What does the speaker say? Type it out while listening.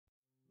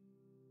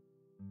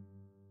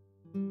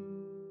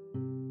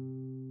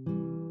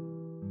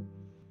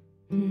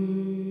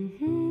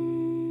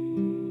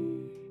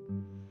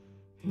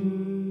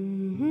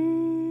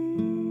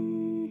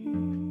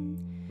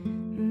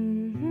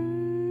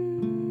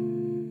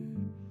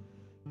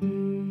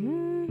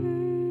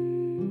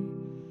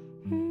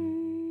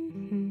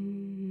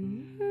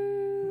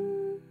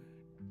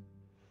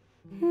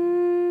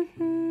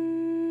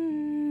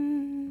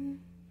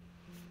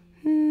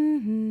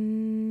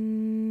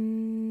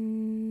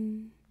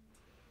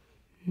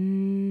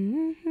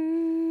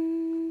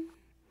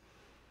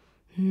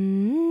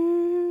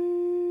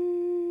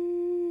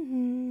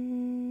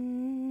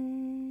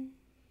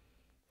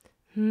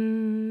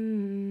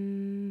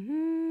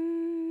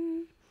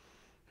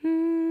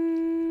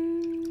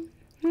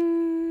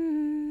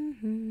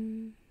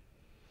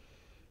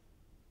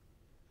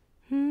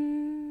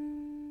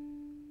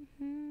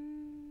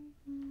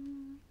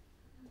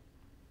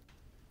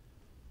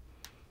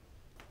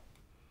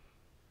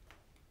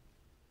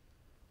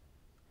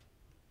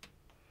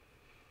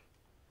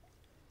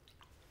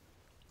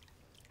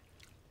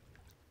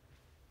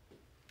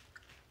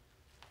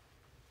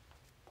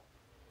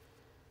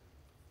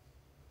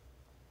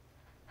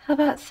How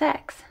about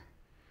sex?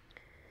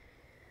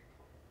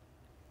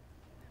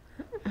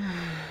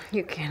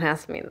 You can't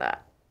ask me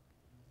that.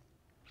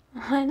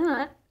 Why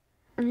not?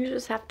 You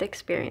just have to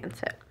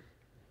experience it.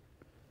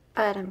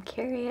 But I'm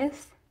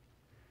curious.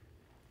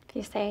 If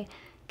you say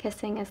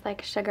kissing is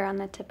like sugar on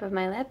the tip of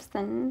my lips,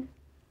 then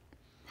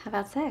how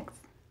about sex?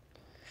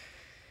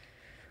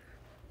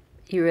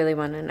 You really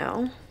want to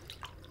know?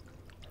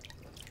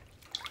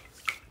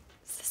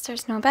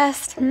 Sisters know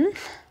best, hmm?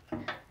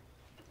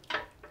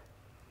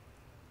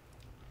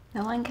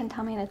 No one can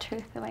tell me the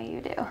truth the way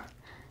you do.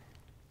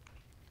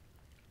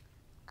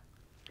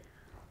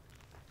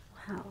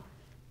 Well,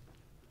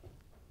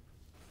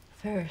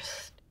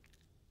 first,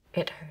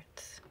 it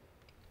hurts.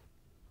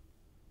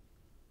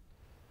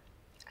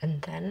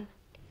 And then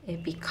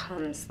it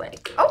becomes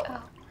like,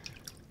 oh.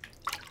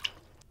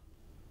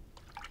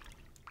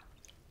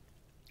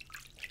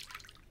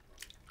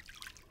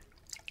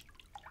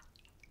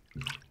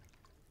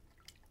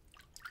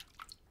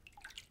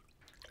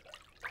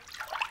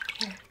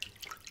 Here.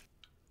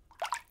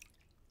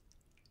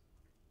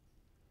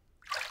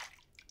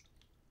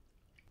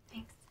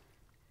 Thanks.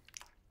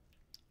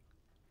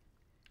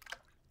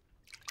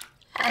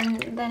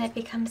 And then it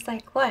becomes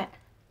like what?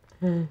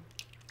 You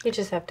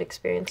just have to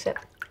experience it.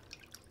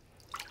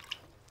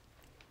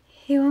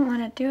 He won't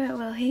want to do it,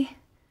 will he?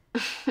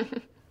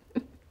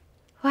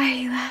 Why are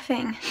you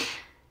laughing?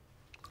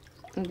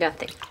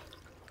 Nothing.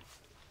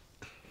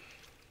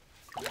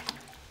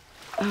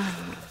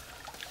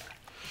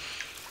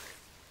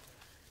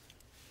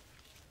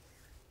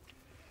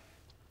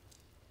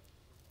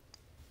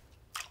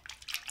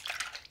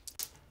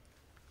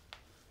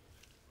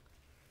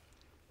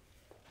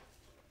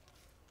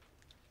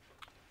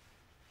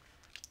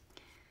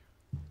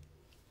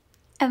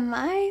 Am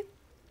I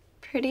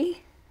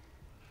pretty?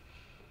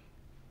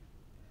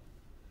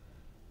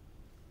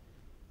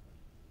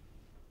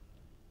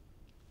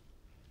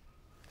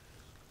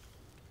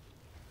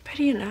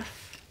 Pretty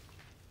enough.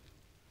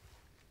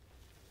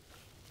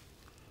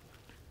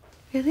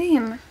 Really?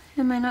 Am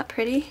I not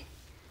pretty?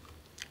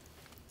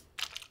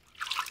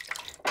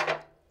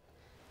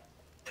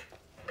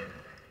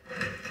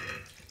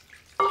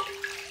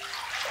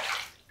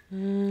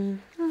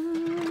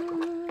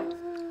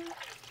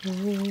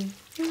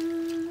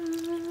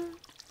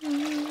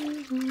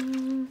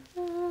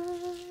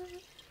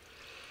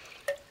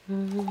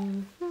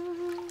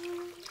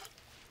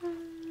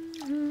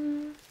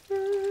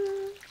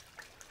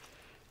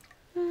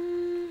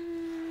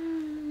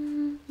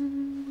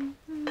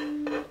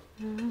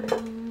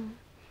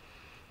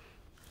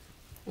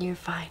 You're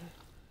fine.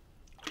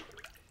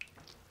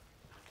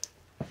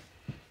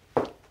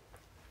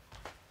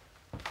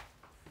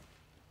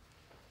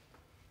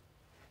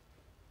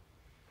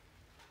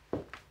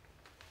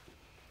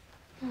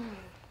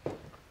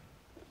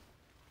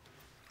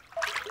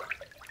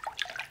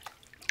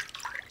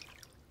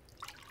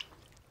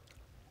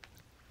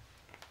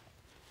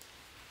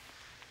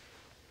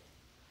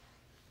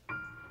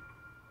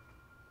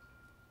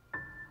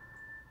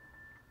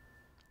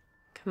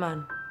 Come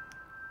on.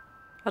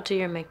 I'll do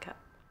your makeup.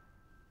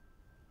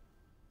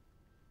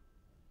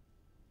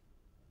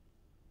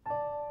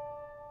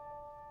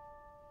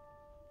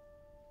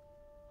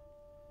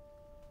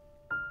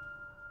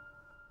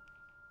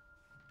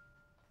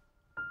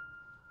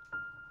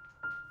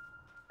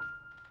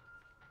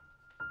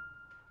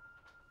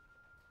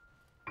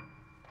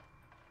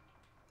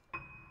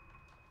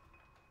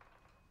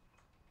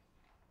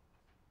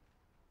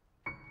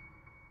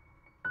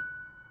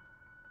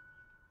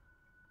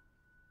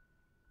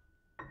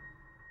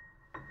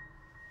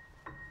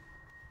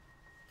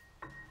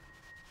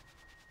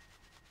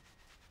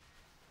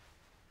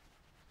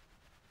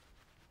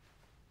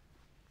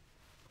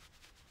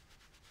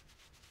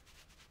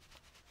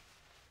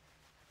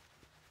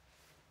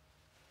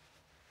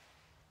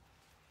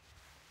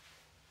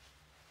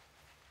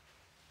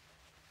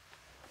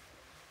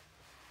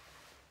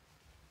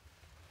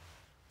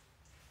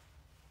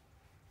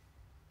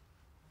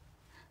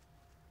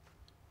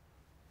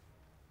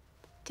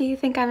 Do you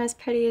think I'm as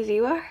pretty as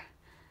you are?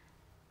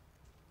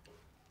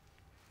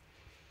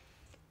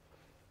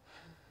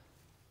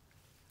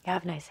 You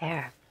have nice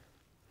hair.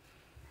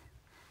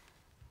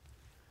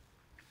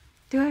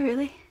 Do I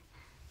really?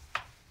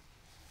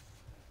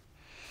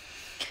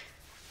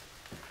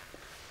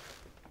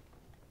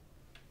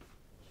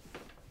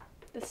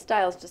 This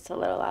style's just a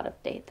little out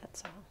of date,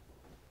 that's all.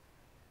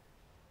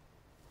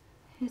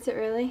 Is it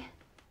really?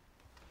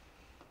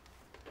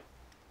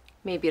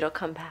 Maybe it'll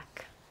come back.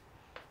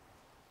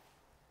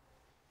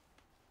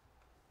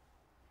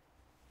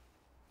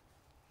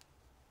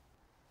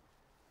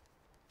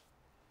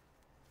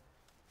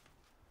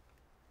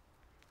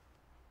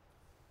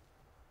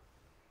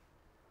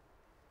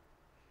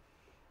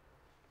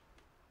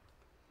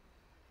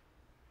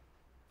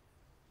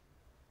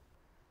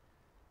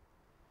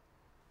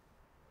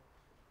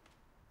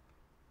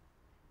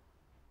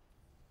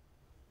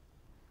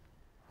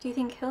 Do you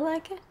think he'll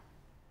like it?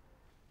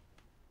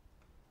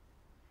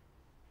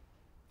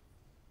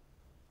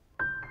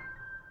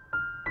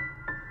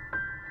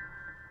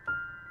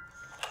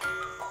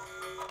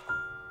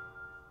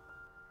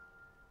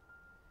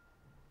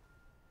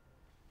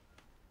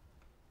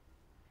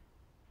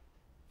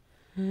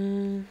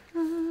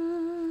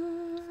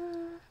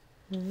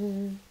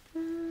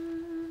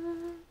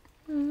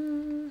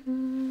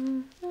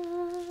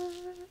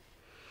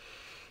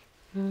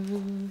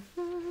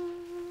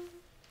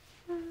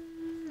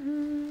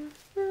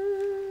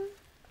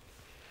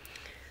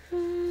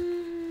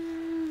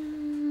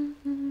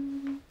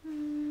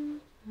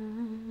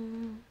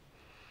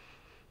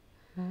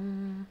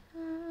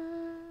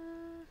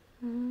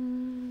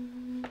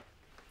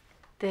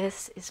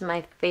 This is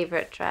my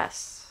favorite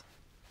dress.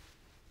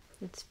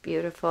 It's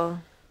beautiful.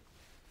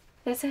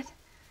 Is it?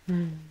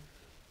 It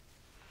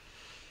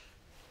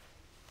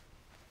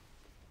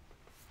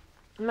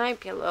might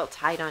be a little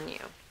tight on you,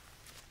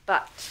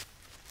 but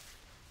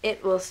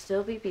it will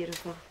still be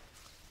beautiful.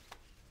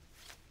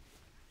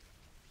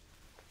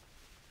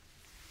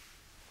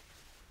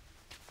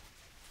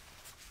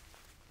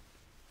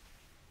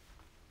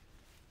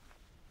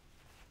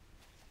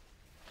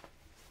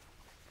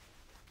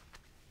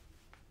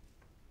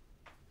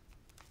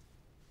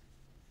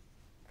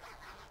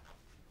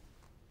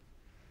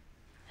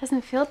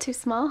 Doesn't feel too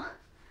small.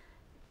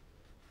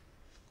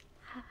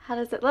 How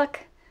does it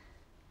look?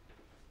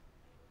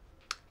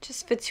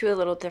 Just fits you a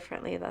little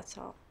differently, that's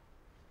all.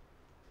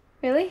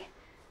 Really?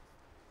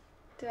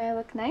 Do I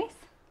look nice?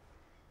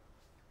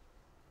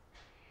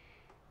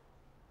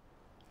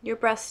 Your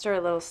breasts are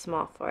a little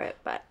small for it,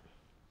 but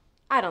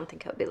I don't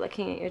think he'll be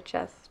looking at your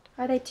chest.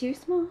 Are they too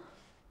small?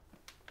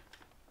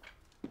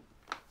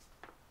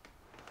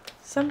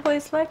 Some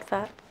boys like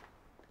that.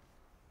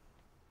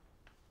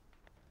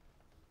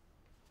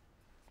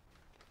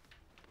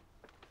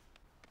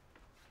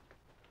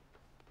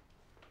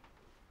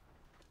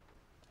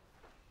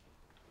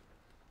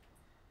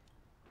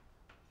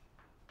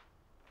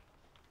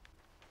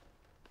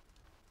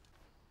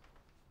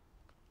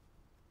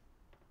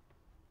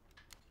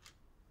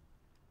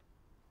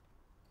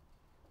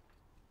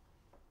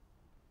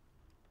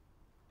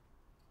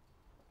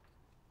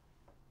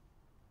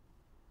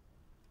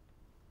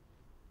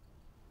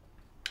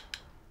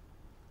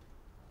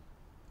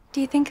 Do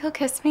you think he'll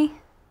kiss me?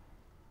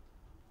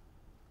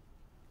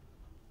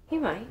 He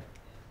might.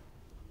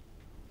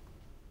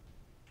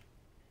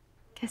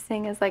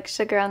 Kissing is like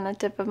sugar on the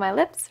tip of my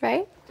lips,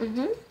 right?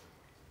 Mm-hmm.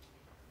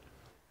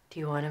 Do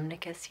you want him to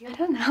kiss you? I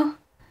don't know.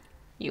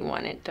 You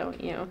want it,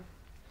 don't you?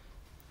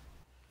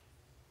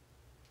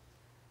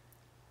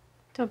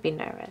 Don't be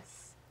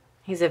nervous.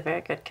 He's a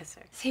very good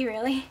kisser. Is he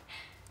really?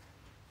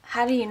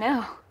 How do you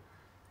know?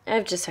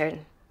 I've just heard.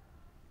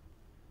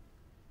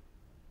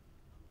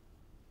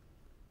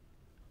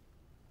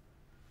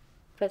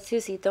 But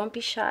Susie, don't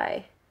be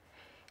shy.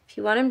 If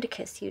you want him to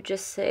kiss you,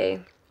 just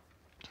say,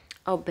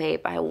 "Oh, babe,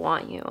 I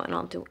want you, and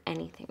I'll do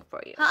anything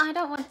for you." I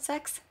don't want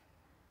sex.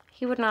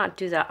 He would not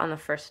do that on the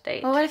first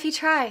date. Well, what if he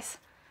tries?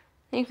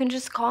 Then you can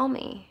just call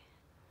me.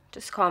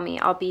 Just call me.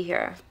 I'll be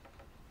here.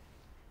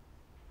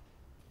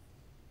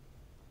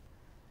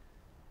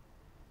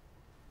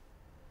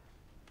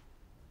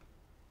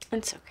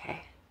 It's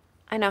okay.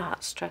 I know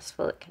how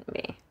stressful it can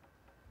be.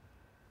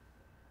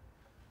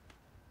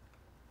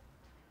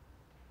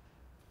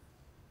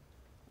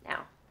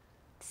 Now,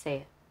 say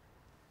it.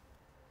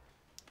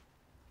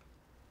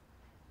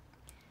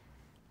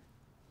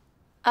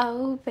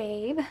 Oh,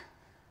 babe.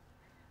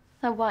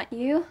 I want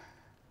you.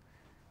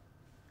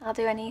 I'll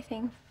do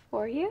anything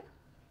for you.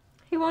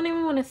 He won't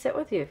even want to sit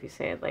with you if you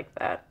say it like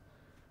that.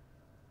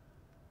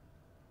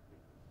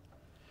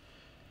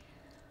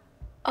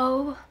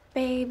 Oh,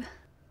 babe.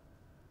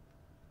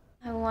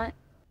 I want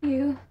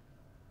you.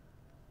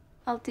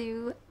 I'll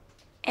do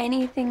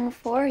anything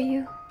for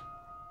you.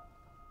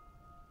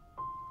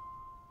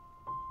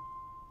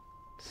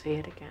 Say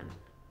it again.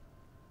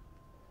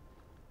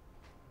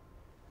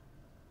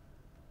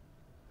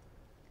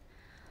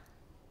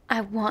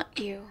 I want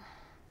you.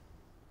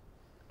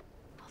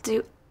 I'll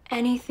do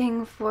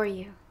anything for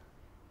you.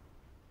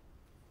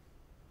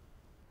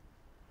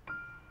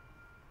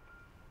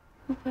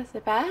 Was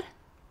it bad?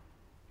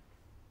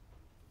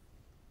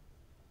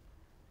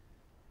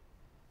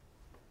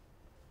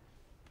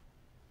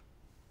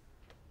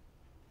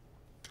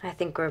 I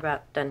think we're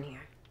about done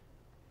here.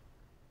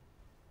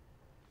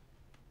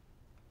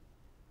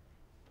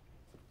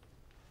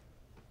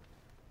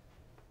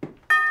 Oh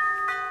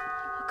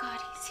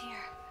God, he's here.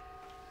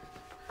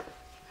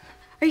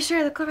 Are you sure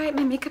I look all right?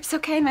 My makeup's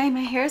okay? My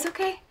hair's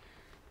okay?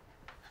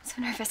 I'm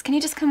so nervous. Can you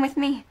just come with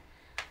me?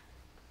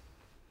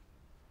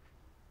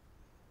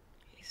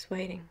 He's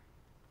waiting.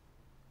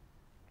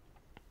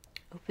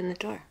 Open the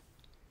door.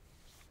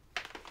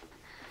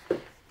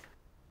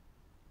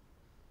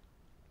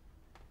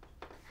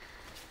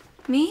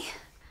 Me?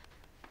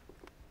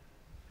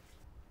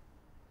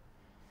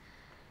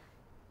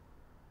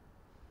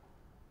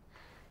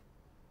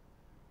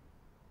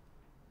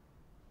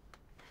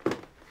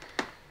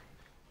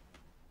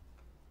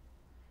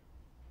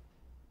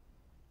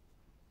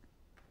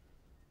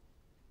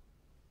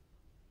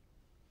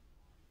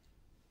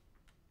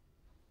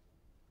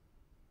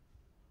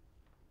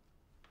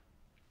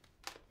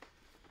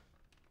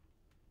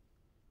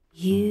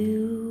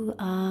 You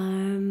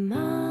are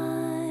mine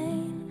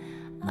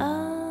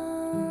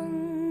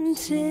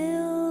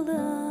until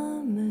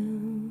the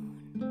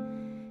moon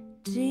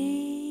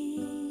decides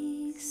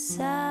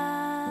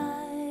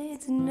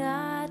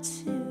not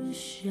to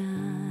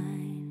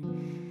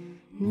shine.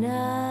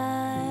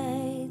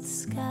 Night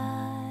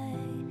sky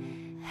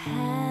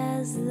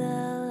has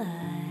the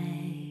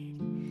light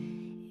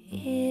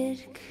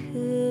it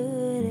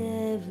could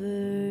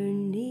ever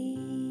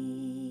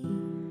need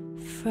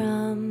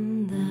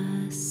from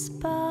the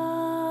sparkle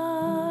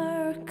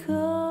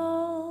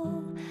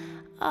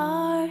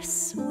our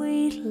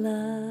sweet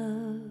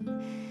love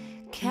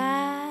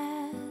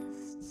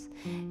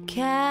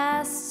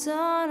casts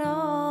on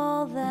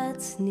all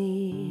that's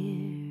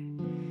near.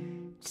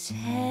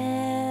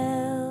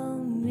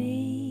 Tell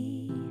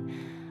me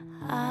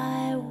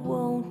I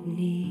won't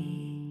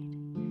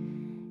need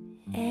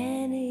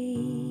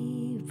anybody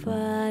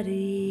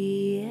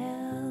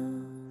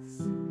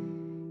else.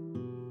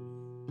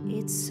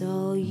 It's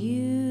all you